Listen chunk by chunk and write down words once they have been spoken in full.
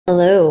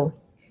Hello.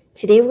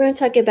 Today we're going to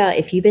talk about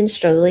if you've been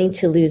struggling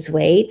to lose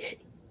weight.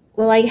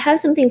 Well, I have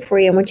something for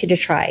you I want you to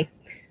try.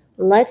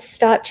 Let's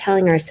stop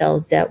telling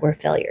ourselves that we're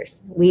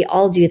failures. We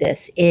all do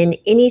this in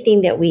anything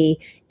that we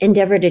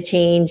endeavor to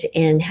change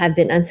and have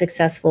been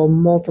unsuccessful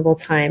multiple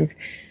times.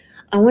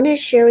 I want to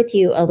share with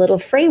you a little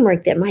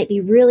framework that might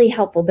be really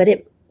helpful, but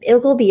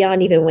it'll go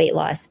beyond even weight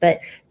loss.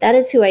 But that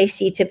is who I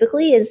see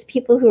typically is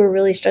people who are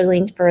really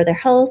struggling for their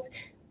health,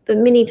 but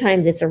many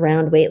times it's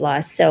around weight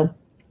loss. So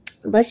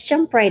let's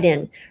jump right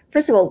in.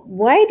 First of all,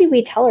 why do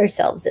we tell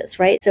ourselves this,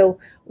 right? So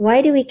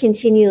why do we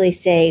continually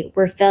say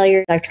we're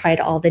failures? I've tried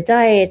all the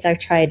diets, I've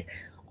tried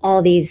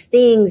all these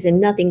things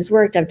and nothing's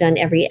worked. I've done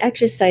every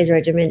exercise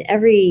regimen,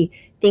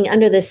 everything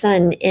under the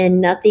sun, and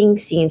nothing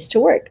seems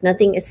to work.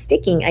 Nothing is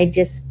sticking. I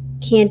just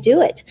can't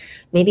do it.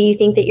 Maybe you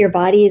think that your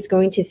body is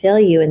going to fail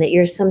you and that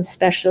you're some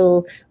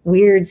special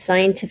weird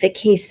scientific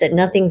case that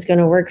nothing's going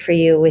to work for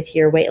you with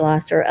your weight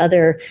loss or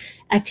other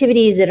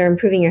activities that are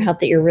improving your health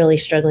that you're really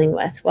struggling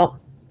with. Well,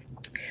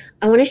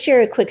 I want to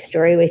share a quick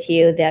story with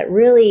you that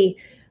really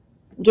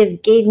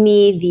gave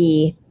me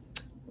the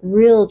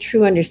real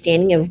true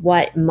understanding of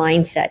what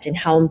mindset and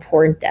how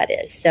important that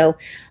is. So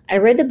I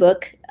read the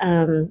book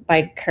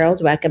by Carol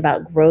Dweck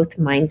about growth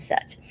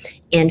mindset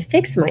and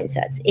fixed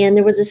mindsets. And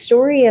there was a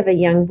story of a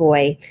young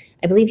boy,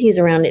 I believe he was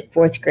around at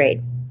fourth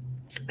grade,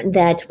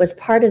 that was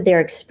part of their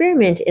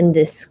experiment in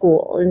this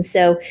school. And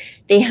so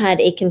they had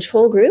a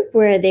control group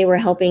where they were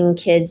helping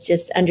kids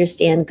just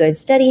understand good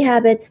study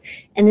habits.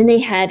 And then they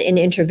had an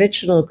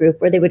interventional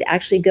group where they would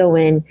actually go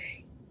in,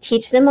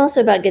 teach them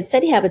also about good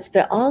study habits,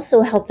 but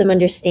also help them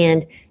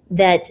understand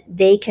that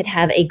they could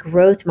have a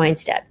growth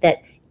mindset,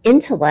 that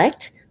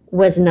intellect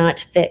was not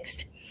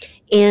fixed.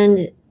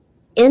 And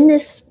in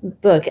this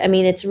book, I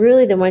mean, it's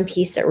really the one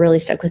piece that really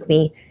stuck with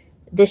me.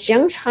 This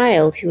young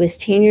child who was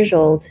 10 years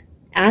old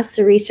asked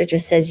the researcher,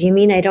 says, "You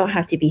mean I don't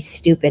have to be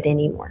stupid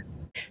anymore?"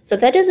 So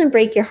if that doesn't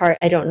break your heart,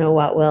 I don't know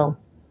what will.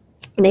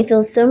 And I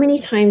feel so many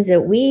times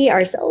that we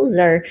ourselves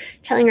are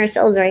telling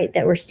ourselves, right,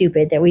 that we're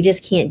stupid, that we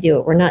just can't do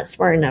it. We're not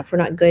smart enough. We're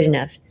not good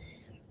enough.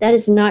 That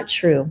is not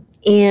true.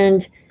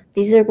 And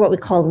these are what we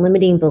call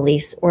limiting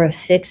beliefs or a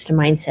fixed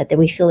mindset that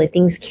we feel that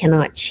things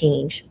cannot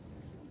change.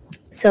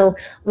 So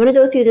I'm going to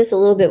go through this a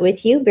little bit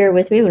with you. Bear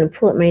with me. I'm going to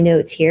pull up my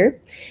notes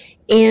here.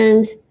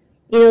 And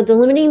the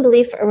limiting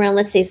belief around,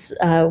 let's say,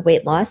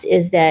 weight loss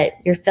is that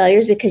you're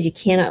failures because you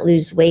cannot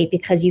lose weight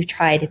because you've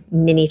tried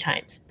many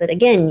times. But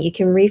again, you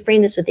can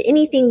reframe this with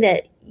anything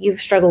that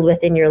you've struggled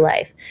with in your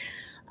life.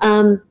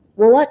 Well,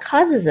 what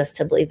causes us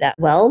to believe that?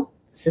 Well,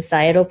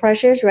 societal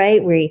pressures,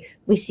 right?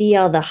 We see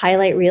all the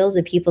highlight reels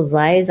of people's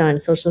lives on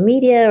social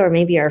media, or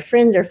maybe our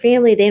friends or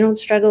family, they don't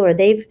struggle or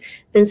they've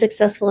been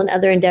successful in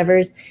other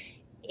endeavors,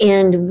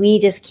 and we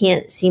just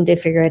can't seem to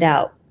figure it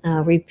out.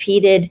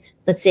 Repeated,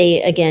 let's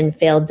say, again,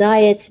 failed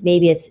diets,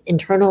 maybe it's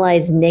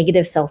internalized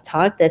negative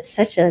self-talk. That's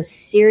such a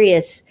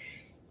serious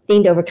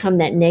thing to overcome,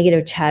 that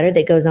negative chatter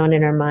that goes on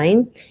in our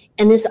mind.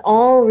 And this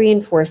all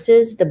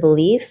reinforces the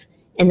belief,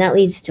 and that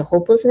leads to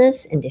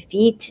hopelessness and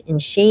defeat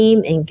and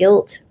shame and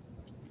guilt.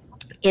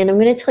 And I'm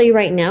going to tell you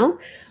right now,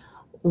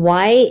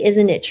 why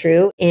isn't it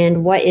true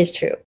and what is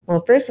true?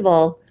 Well, first of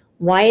all,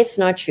 why it's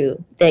not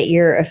true that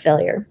you're a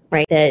failure,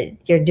 right? That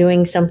you're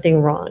doing something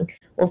wrong.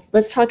 Well,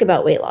 let's talk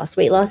about weight loss.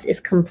 Weight loss is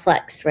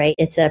complex, right?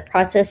 It's a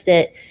process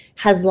that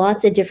has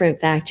lots of different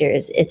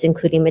factors. It's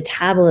including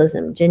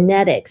metabolism,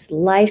 genetics,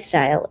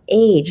 lifestyle,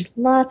 age,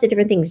 lots of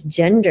different things,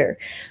 gender.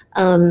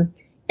 And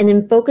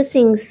then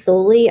focusing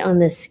solely on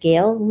the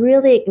scale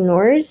really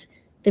ignores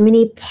the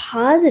many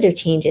positive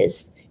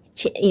changes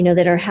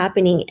that are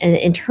happening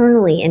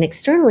internally and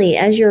externally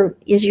as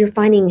you're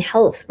finding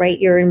health, right?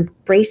 You're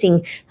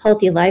embracing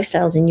healthy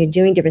lifestyles and you're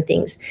doing different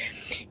things.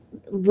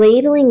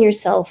 Labeling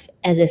yourself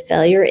as a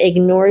failure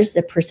ignores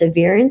the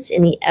perseverance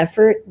and the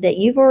effort that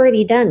you've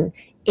already done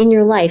in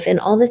your life and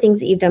all the things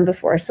that you've done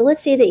before. So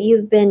let's say that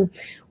you've been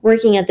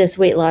working at this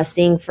weight loss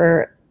thing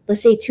for,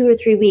 let's say, 2 or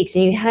 3 weeks,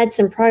 and you had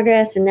some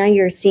progress and now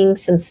you're seeing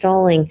some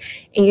stalling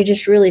and you're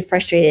just really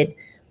frustrated.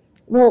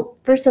 Well,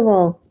 first of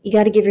all, you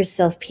got to give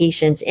yourself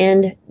patience.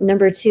 And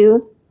number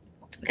 2,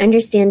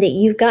 understand that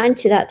you've gotten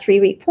to that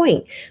 3-week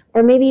point.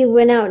 Or maybe you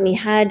went out and you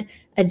had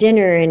a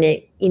dinner and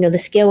the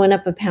scale went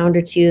up a pound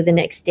or 2 the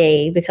next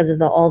day because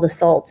of all the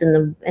salt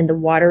and the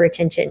water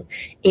retention.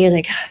 And you're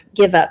like,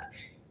 give up.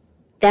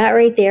 That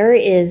right there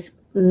is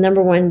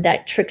number 1,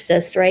 that tricks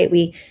us, right?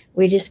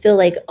 We just feel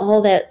like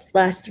all that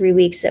last 3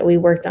 weeks that we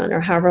worked on,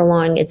 or however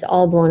long, it's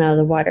all blown out of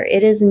the water.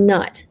 It is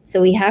not.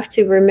 So we have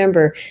to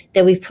remember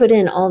that we've put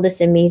in all this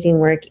amazing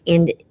work,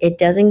 and it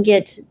doesn't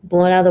get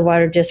blown out of the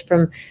water just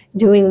from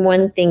doing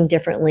one thing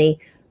differently.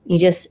 You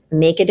just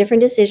make a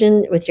different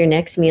decision with your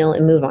next meal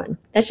and move on.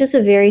 That's just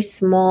a very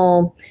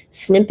small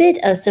snippet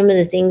of some of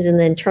the things in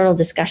the internal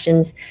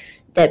discussions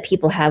that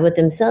people have with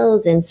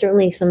themselves, and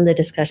certainly some of the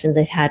discussions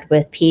I've had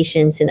with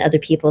patients and other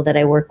people that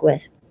I work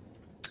with.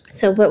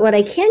 So, but what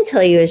I can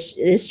tell you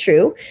is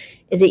true,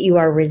 is that you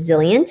are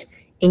resilient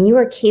and you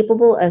are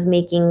capable of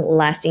making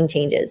lasting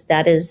changes.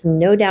 That is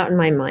no doubt in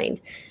my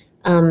mind.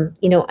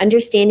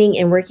 Understanding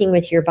and working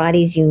with your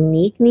body's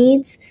unique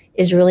needs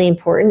is really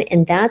important.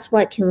 And that's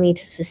what can lead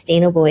to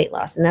sustainable weight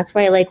loss. And that's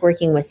why I like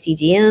working with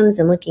CGMs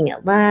and looking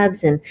at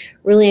labs and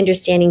really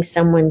understanding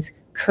someone's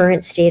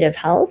current state of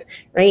health,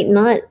 right?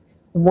 Not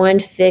one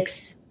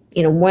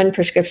one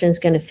prescription is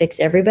going to fix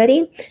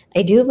everybody.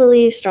 I do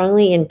believe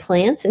strongly in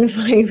plants and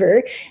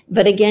fiber,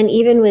 but again,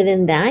 even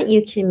within that,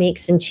 you can make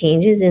some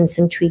changes and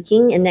some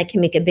tweaking, and that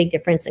can make a big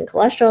difference in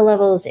cholesterol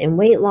levels and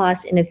weight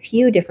loss and a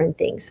few different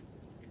things.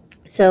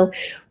 So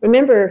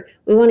remember,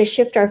 we want to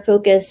shift our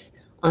focus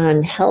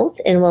on health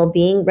and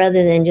well-being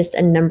rather than just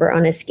a number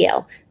on a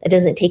scale. That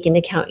doesn't take into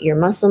account your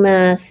muscle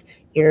mass,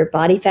 your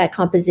body fat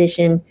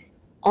composition.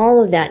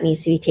 All of that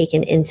needs to be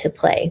taken into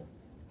play.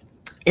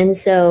 And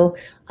so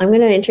I'm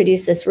going to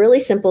introduce this really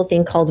simple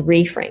thing called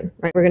reframe,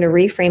 right? We're going to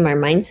reframe our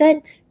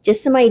mindset.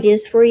 Just some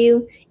ideas for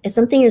you. If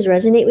something does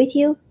resonate with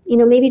you,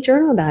 maybe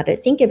journal about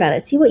it, think about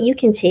it, see what you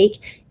can take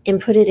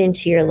and put it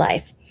into your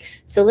life.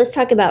 So let's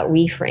talk about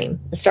reframe.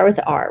 Let's start with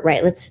the R,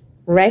 right? Let's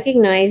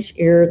recognize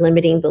your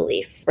limiting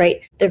belief,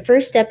 right? The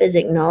first step is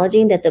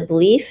acknowledging that the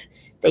belief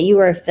that you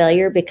are a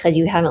failure because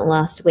you haven't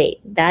lost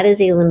weight. That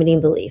is a limiting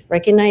belief.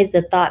 Recognize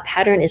the thought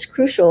pattern is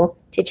crucial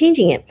to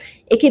changing it.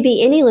 It could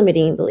be any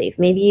limiting belief.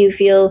 Maybe you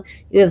feel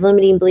you have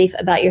limiting belief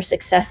about your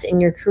success in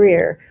your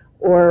career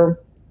or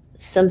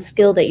some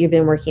skill that you've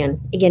been working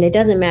on. Again, it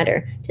doesn't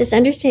matter. Just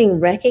understanding,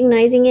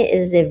 recognizing it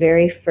is the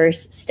very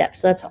first step.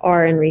 So that's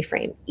R in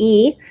reframe.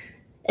 E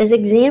is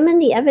examine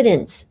the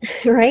evidence,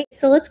 right?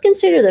 So let's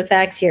consider the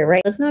facts here,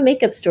 right? Let's not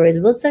make up stories.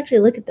 Let's actually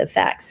look at the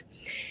facts.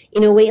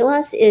 Weight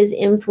loss is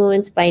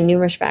influenced by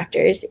numerous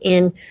factors,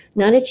 and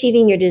not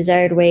achieving your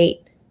desired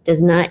weight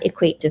does not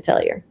equate to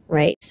failure,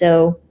 right?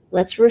 So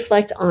let's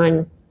reflect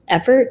on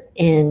effort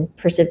and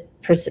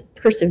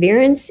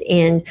perseverance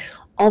and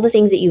all the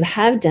things that you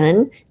have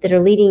done that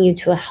are leading you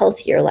to a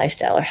healthier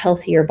lifestyle or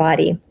healthier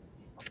body.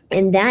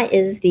 And that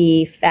is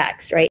the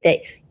facts, right?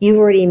 That you've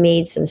already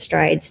made some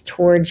strides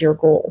towards your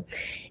goal.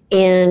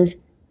 And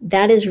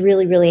that is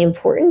really, really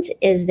important,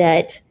 is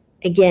that,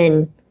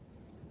 again,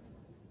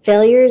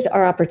 failures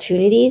are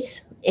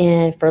opportunities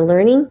for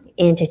learning,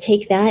 and to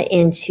take that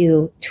and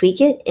to tweak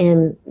it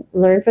and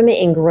learn from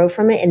it and grow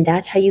from it. And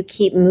that's how you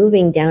keep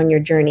moving down your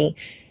journey.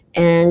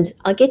 And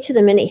I'll get to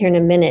the minute here in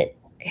a minute.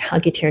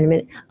 I'll get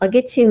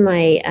to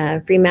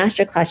my free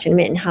masterclass in a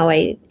minute, and how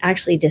I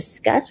actually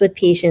discuss with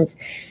patients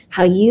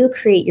how you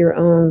create your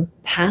own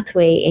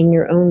pathway and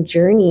your own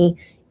journey.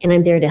 And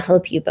I'm there to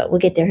help you, but we'll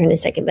get there in a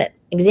second. But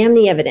examine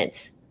the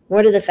evidence.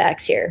 What are the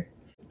facts here?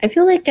 I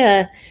feel like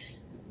I'm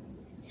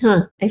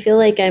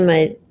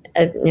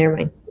never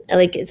mind.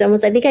 It's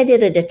almost, I think I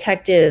did a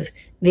detective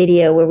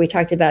video where we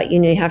talked about,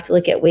 you have to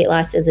look at weight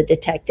loss as a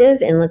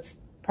detective, and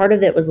part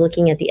of it was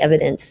looking at the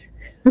evidence.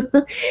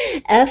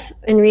 F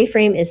in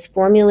reframe is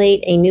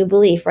formulate a new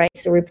belief, right?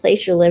 So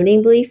replace your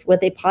limiting belief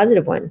with a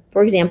positive one.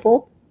 For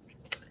example,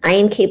 I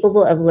am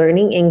capable of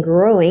learning and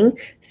growing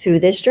through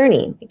this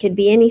journey. It could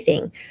be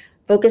anything.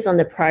 Focus on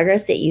the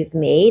progress that you've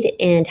made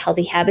and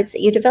healthy habits that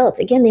you developed.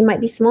 Again, they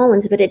might be small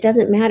ones, but it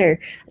doesn't matter.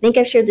 I think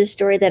I've shared this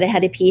story that I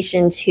had a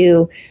patient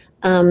who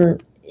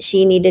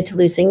she needed to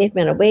lose a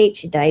significant amount of weight.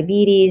 She had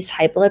diabetes,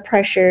 high blood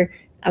pressure.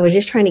 I was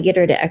just trying to get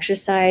her to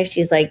exercise.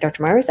 She's like,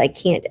 Dr. Myers, I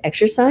can't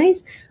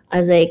exercise. I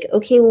was like,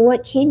 okay, well,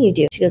 what can you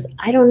do? She goes,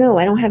 I don't know.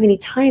 I don't have any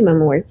time. I'm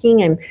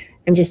working. I'm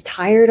just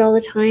tired all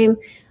the time.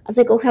 I was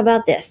like, oh, how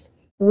about this?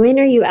 When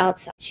are you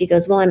outside? She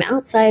goes, well, I'm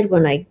outside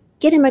when I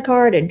get in my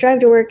car to drive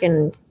to work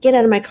and get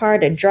out of my car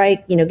to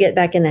get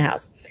back in the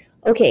house.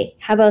 Okay,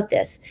 how about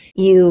this?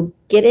 You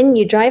get in,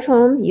 you drive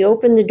home, you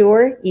open the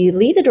door, you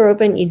leave the door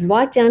open, you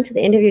walk down to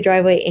the end of your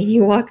driveway and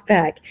you walk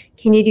back.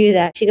 Can you do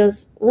that? She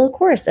goes, well, of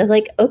course. I was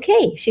like,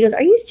 okay. She goes,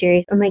 are you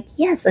serious? I'm like,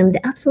 yes, I'm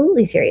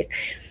absolutely serious.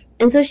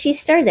 And so she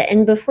started that.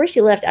 And before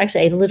she left,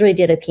 actually, I literally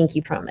did a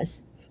pinky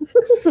promise.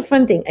 This is a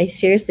fun thing. I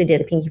seriously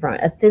did a pinky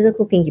promise, a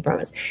physical pinky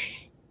promise,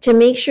 to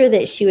make sure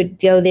that she would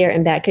go there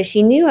and back, because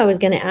she knew I was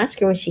going to ask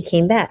her when she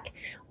came back.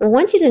 Well, I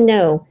want you to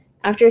know,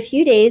 after a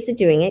few days of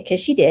doing it, because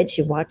she did,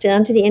 she walked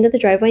down to the end of the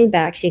driveway and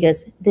back. She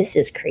goes, this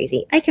is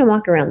crazy. I can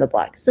walk around the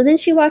block. So then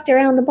she walked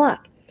around the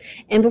block.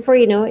 And before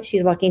you know it,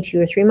 she's walking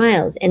 2 or 3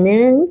 miles. And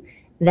then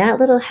that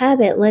little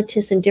habit led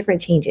to some different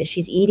changes.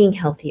 She's eating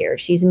healthier.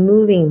 She's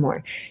moving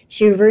more.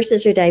 She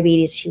reverses her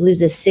diabetes. She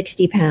loses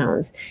 60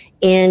 pounds.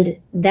 And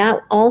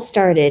that all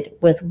started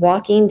with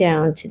walking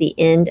down to the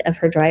end of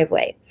her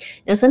driveway.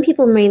 Now, some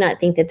people may not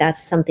think that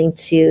that's something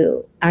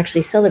to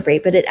actually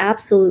celebrate, but it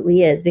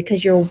absolutely is,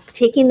 because you're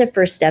taking the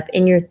first step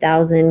in your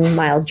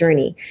 1,000-mile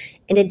journey.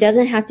 And it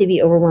doesn't have to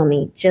be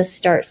overwhelming. Just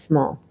start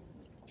small.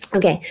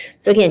 Okay,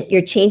 so again,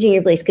 you're changing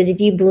your beliefs, because if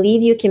you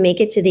believe you can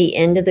make it to the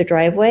end of the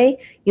driveway,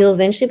 you'll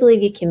eventually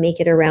believe you can make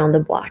it around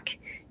the block.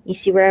 You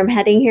see where I'm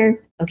heading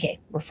here? Okay,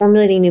 we're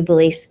formulating new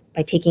beliefs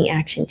by taking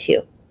action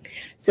too.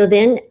 So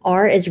then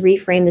R is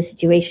reframe the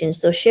situation.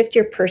 So shift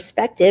your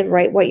perspective,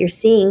 right? What you're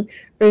seeing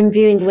from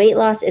viewing weight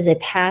loss as a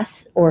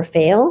pass or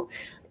fail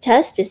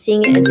test to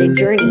seeing it as a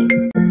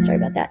journey. Sorry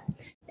about that.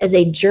 as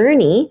a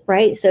journey,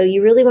 right? So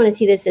you really want to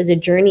see this as a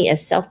journey of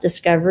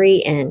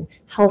self-discovery and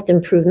health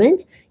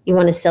improvement. You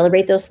want to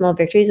celebrate those small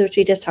victories, which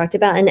we just talked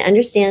about, and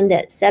understand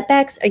that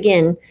setbacks,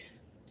 again,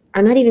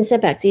 are not even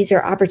setbacks. These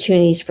are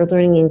opportunities for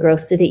learning and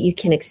growth so that you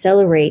can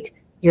accelerate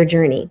your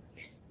journey.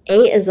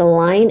 A is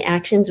align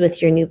actions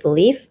with your new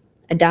belief.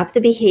 Adopt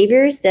the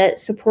behaviors that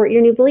support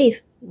your new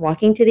belief.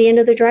 Walking to the end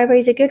of the driveway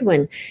is a good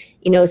one.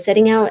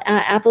 Setting out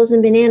apples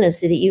and bananas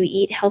so that you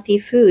eat healthy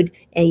food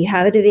and you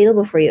have it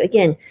available for you.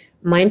 Again,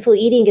 mindful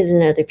eating is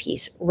another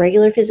piece.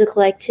 Regular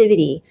physical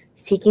activity,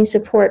 seeking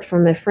support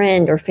from a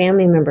friend or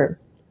family member.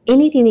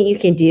 Anything that you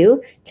can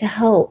do to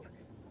help,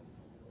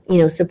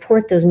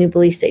 support those new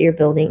beliefs that you're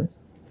building.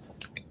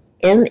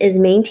 M is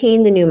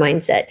maintain the new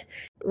mindset.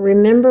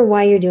 Remember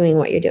why you're doing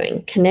what you're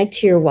doing. Connect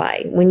to your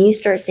why. When you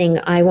start saying,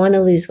 I want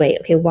to lose weight.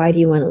 Okay, why do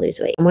you want to lose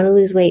weight? I want to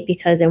lose weight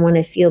because I want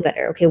to feel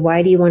better. Okay,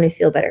 why do you want to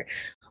feel better?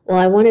 Well,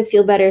 I want to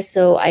feel better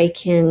so I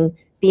can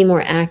be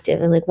more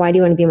active. And why do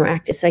you want to be more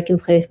active? So I can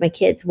play with my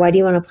kids. Why do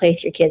you want to play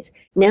with your kids?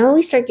 Now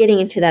we start getting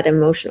into that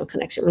emotional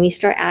connection. When you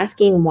start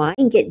asking why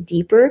and get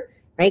deeper,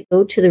 right?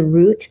 Go to the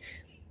root.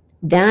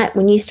 That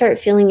when you start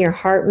feeling your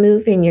heart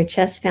move and your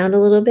chest pound a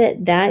little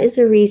bit, that is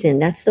the reason.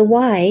 That's the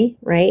why,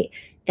 right?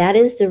 That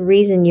is the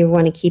reason you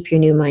want to keep your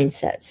new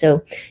mindset.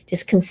 So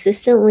just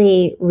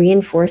consistently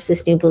reinforce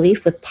this new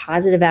belief with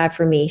positive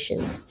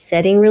affirmations,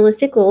 setting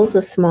realistic goals,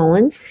 the small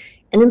ones,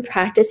 and then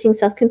practicing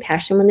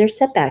self-compassion when there's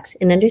setbacks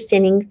and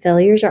understanding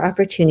failures are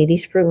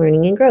opportunities for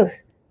learning and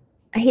growth.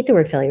 I hate the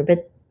word failure,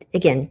 but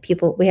again,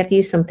 we have to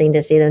use something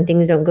to say that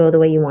things don't go the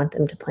way you want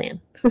them to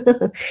plan.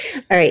 All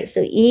right.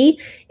 So E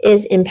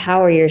is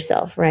empower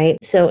yourself, right?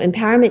 So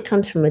empowerment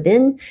comes from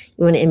within.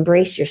 You want to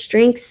embrace your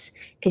strengths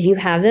because you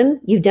have them.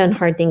 You've done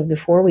hard things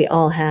before. We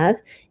all have.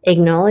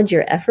 Acknowledge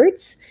your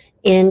efforts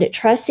and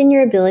trust in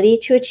your ability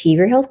to achieve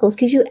your health goals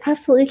because you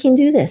absolutely can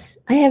do this.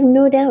 I have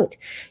no doubt.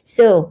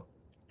 So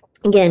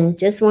again,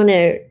 just want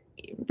to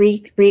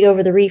read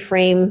over the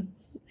reframe.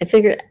 I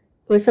figured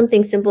was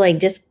something simple. I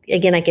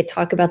could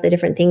talk about the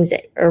different things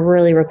that are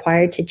really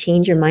required to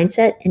change your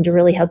mindset and to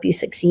really help you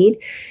succeed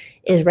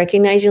is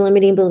recognize your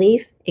limiting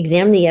belief,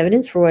 examine the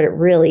evidence for what it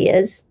really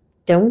is.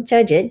 Don't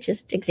judge it,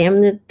 just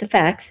examine the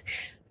facts,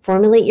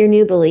 formulate your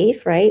new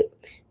belief, right?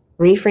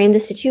 Reframe the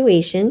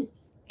situation,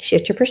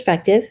 shift your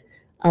perspective,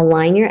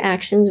 align your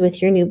actions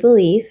with your new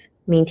belief,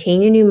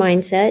 maintain your new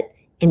mindset,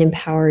 and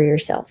empower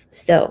yourself.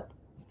 So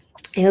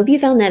I hope you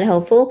found that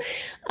helpful.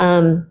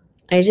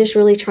 I was just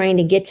really trying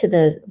to get to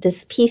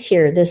this piece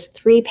here, this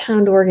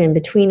 3-pound organ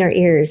between our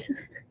ears.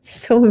 It's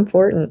so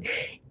important.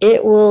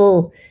 It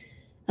will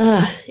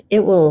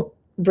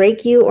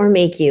break you or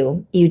make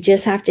you. You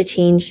just have to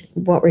change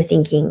what we're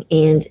thinking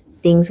and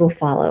things will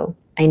follow.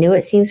 I know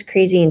it seems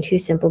crazy and too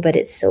simple, but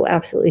it's so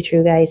absolutely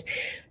true, guys.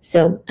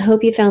 So I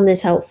hope you found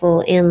this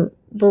helpful. And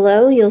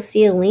below, you'll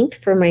see a link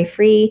for my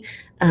free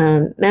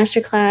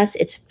masterclass.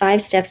 It's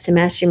 5 steps to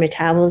master your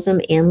metabolism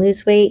and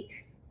lose weight.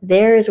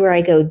 There is where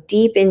I go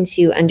deep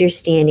into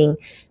understanding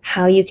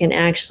how you can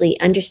actually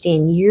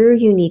understand your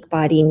unique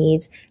body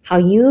needs, how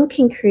you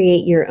can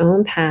create your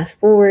own path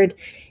forward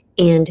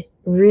and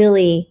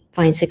really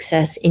find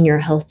success in your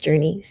health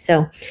journey.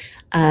 So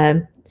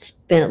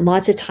spent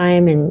lots of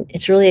time and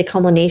it's really a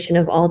culmination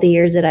of all the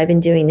years that I've been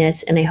doing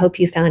this, and I hope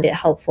you found it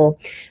helpful.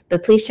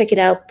 But please check it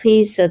out.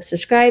 Please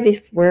subscribe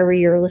wherever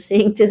you're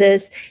listening to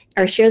this,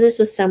 or share this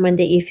with someone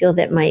that you feel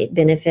that might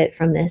benefit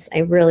from this. I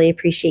really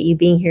appreciate you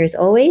being here as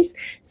always.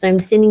 So I'm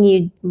sending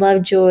you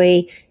love,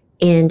 joy,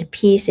 and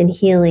peace and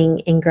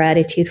healing and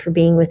gratitude for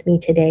being with me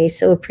today.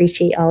 So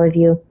appreciate all of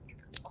you.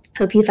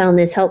 Hope you found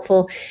this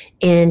helpful,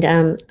 and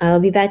I'll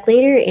be back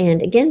later.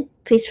 And again,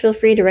 please feel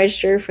free to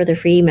register for the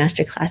free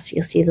masterclass.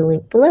 You'll see the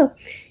link below.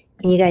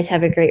 And you guys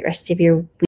have a great rest of your week.